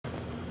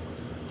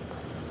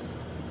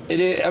It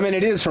is, I mean,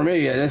 it is for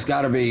me. It's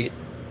got to be.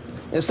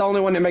 It's the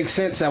only one that makes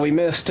sense that we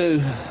missed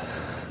too.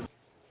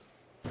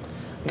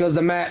 Because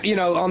the map, you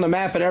know, on the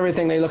map and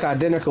everything, they look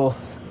identical.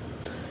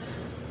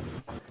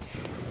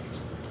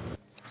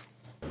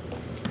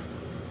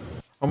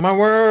 Oh my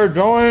word,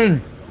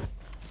 going!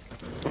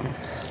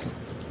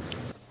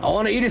 I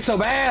want to eat it so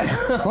bad.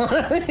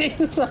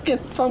 Fucking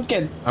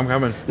pumpkin. I'm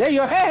coming. There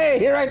you are.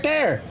 Hey, you're right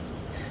there.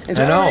 It's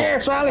I right know. over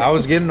here, Smiley. I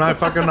was getting my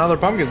fucking other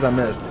pumpkins I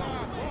missed.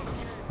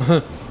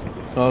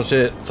 Oh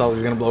shit,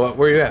 Sully's gonna blow up.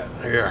 Where you at?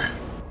 Here.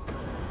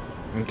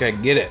 Okay,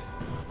 get it.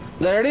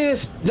 There it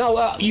is.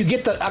 No, you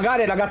get the. I got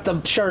it. I got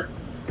the shirt.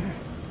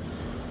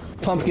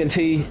 Pumpkin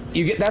tea.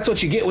 You get. That's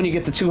what you get when you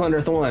get the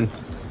 200th one.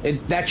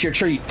 That's your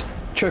treat.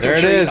 Trick There or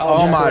it treat. is.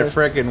 Oh my Jack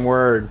freaking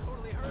word.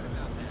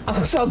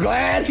 I'm so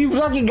glad you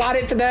fucking got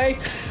it today.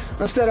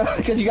 Instead of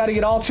because you got to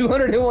get all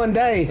 200 in one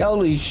day.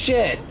 Holy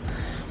shit.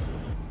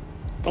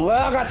 Well,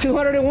 I got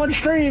 200 in one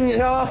stream, you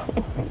know.